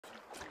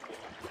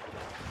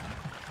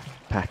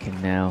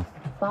packing now.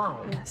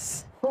 5,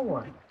 Yes.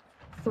 4,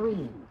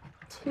 3,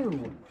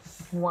 2,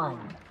 1.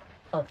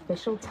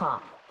 Official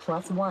top.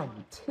 +1,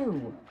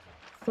 2,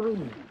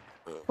 3,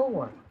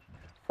 4,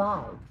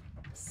 5,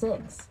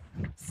 6,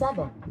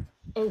 7,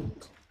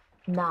 8,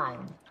 9,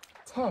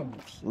 10.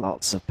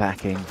 Lots of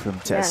packing from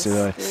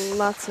Tetsuo. Yes,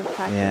 lots of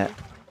packing. Yeah.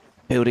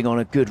 Building on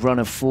a good run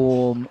of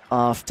form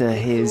after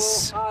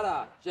his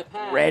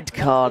red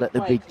card at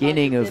the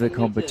beginning of the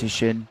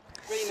competition.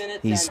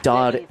 He's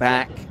dialed it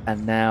back,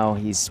 and now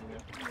he's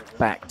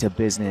back to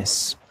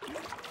business.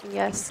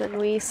 Yes, and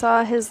we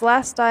saw his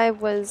last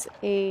dive was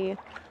a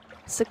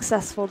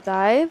successful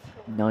dive.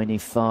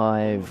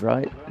 95,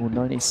 right? Or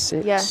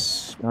 96?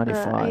 Yes.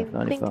 95, I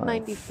 95. think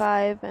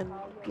 95, and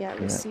yeah,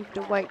 received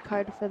a white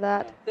card for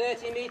that.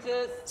 30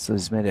 meters. So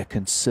he's made a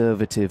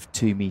conservative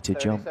 2-meter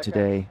jump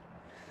today,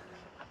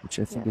 which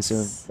I think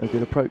is a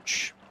good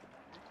approach.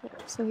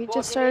 So he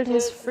just started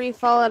his free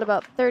fall at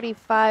about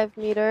 35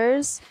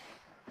 meters.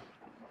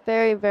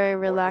 Very, very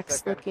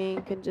relaxed looking.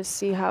 You can just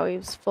see how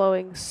he's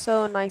flowing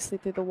so nicely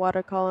through the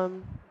water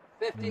column.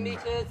 50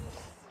 meters.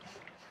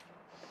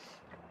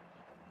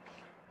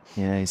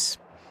 Yeah, he's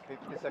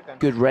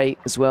good rate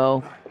as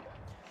well.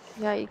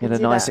 Yeah, you can Had a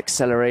see nice that.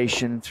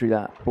 acceleration through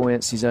that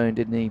buoyancy zone,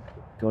 didn't he?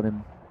 Got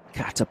him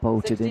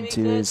catapulted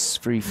into his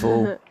free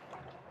fall.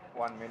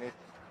 1 minute.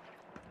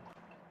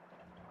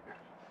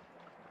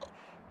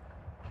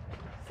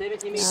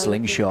 70 meters.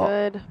 Slingshot.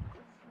 Good.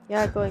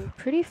 Yeah, going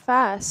pretty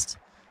fast.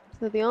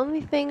 So the only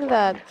thing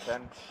that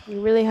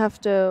you really have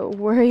to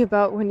worry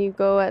about when you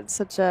go at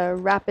such a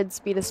rapid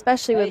speed,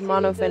 especially with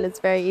monofin, it's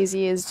very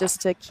easy, is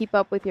just to keep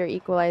up with your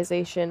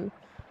equalization.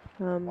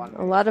 A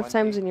lot of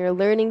times when you're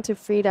learning to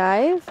free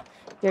dive,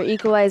 your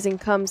equalizing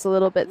comes a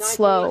little bit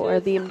slow, or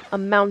the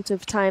amount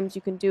of times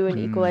you can do an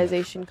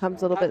equalization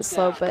comes a little bit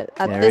slow, but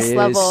at There this he is.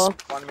 level,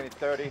 1 minute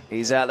 30.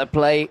 He's at the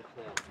plate.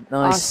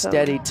 Nice Awesome.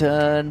 steady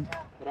turn.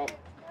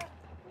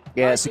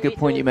 Yeah, it's a good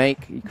point you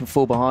make. You can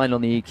fall behind on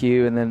the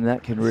EQ, and then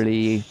that can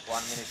really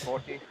 1 minute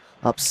 40.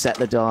 upset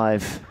the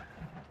dive,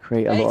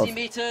 create a lot 80 of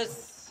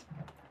meters.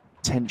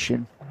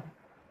 tension.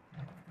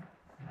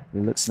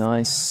 It looks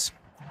nice.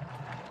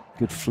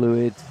 Good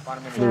fluid, 1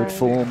 minute. fluid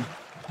form.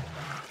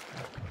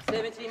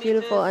 70 meters.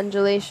 beautiful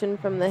undulation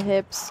from the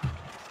hips,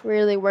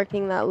 really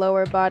working that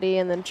lower body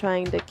and then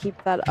trying to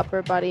keep that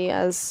upper body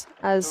as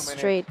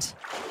straight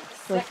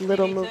with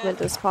little movement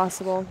as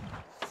possible.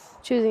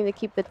 Choosing to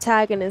keep the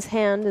tag in his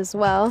hand as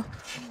well.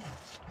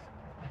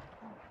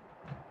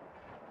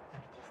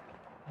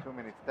 2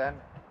 minutes 10.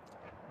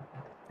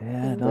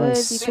 Yeah, Good.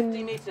 nice. You 50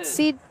 can meters.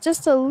 see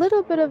just a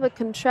little bit of a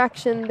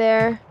contraction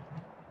there.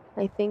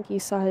 I think you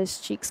saw his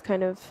cheeks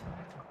kind of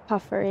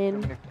pucker 2 in.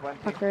 minutes 20.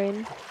 Pucker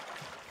in.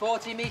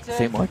 40 meters. I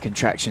think my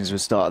contractions would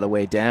start the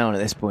way down at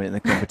this point in the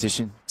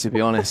competition, to be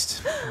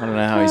honest. I don't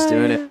know how he's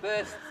doing it.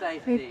 First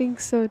safety. I think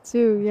so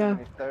too, yeah. 2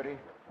 minutes 30.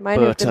 Mine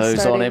have been Berto's on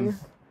starting. him.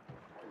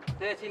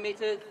 30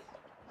 meters.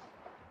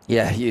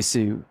 Yeah, you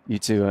too,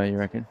 you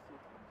reckon?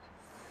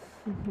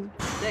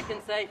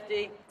 Second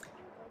safety.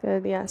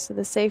 Good, yeah. So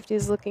the safety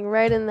is looking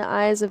right in the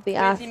eyes of the 20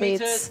 athletes,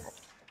 meters.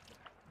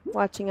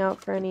 watching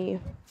out for any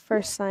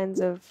first signs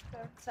of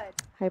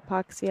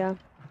hypoxia.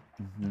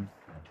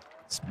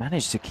 He's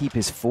managed to keep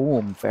his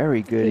form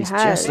very good. He He's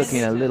has. just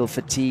looking a little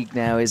fatigued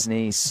now, isn't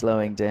he?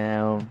 Slowing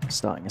down,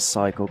 starting a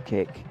cycle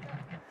kick.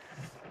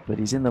 But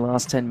he's in the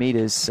last 10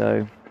 meters,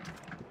 so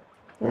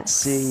let's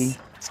see.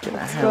 He's gonna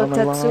have Go on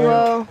the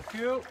line.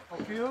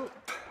 Tetsuo.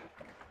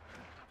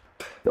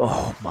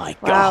 Oh my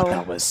Wow. God,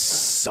 that was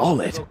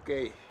solid.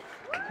 Okay.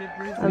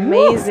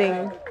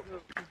 Amazing.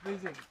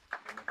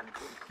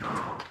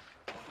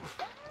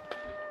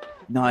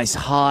 Nice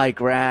high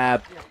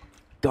grab,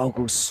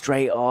 goggles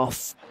straight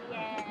off,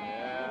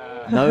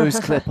 nose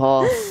clip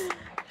off,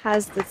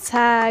 Has the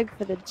tag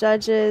for the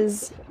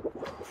judges.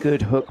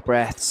 good hook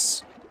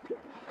breaths.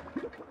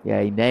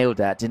 Yeah, he nailed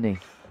that, didn't he?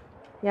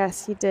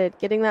 Yes, he did.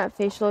 Getting that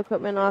facial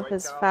equipment off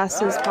as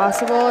fast as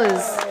possible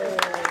is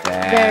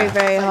Yeah. very,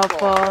 very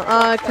helpful.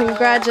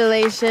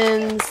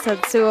 Congratulations,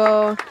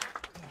 Tetsuo.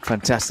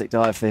 Fantastic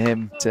dive for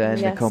him to end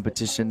the Yes.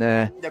 competition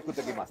there.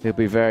 He'll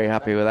be very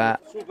happy with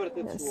that.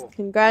 Yes,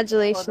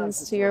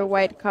 congratulations to your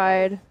white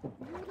card.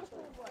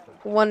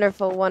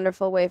 Wonderful,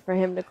 wonderful way for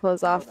him to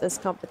close off this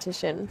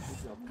competition.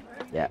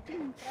 Yeah.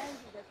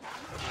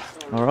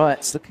 All right,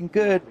 it's looking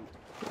good.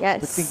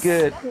 Yes. Looking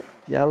good.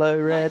 Yellow,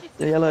 red,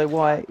 yellow,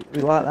 white.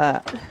 We like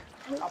that.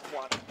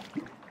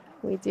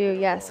 We do,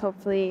 yes.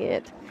 Hopefully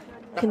it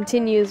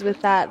continues with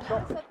that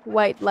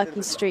white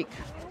lucky streak.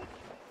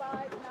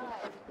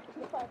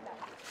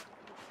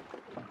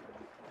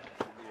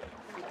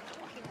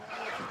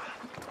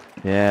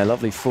 Yeah,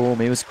 lovely form.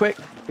 He was quick.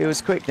 He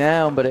was quick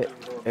down, but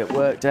it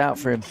worked out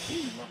for him.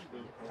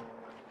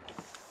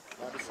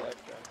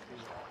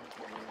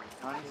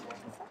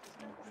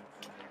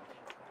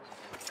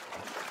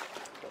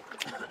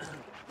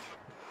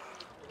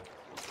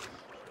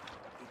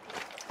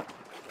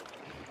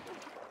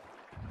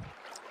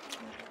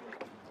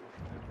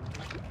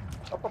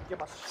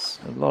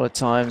 A lot of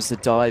times the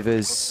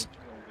divers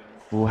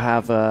will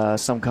have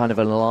some kind of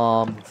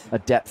alarm, a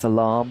depth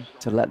alarm,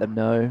 to let them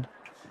know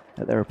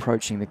that they're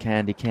approaching the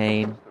candy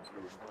cane,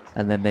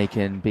 and then they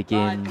can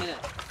begin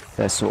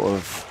their sort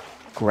of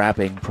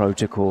grabbing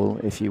protocol,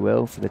 if you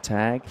will, for the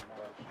tag.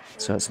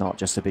 So it's not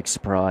just a big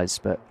surprise,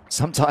 but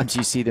sometimes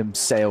you see them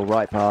sail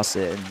right past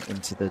it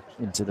and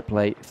into the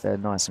plate if they're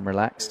nice and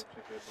relaxed.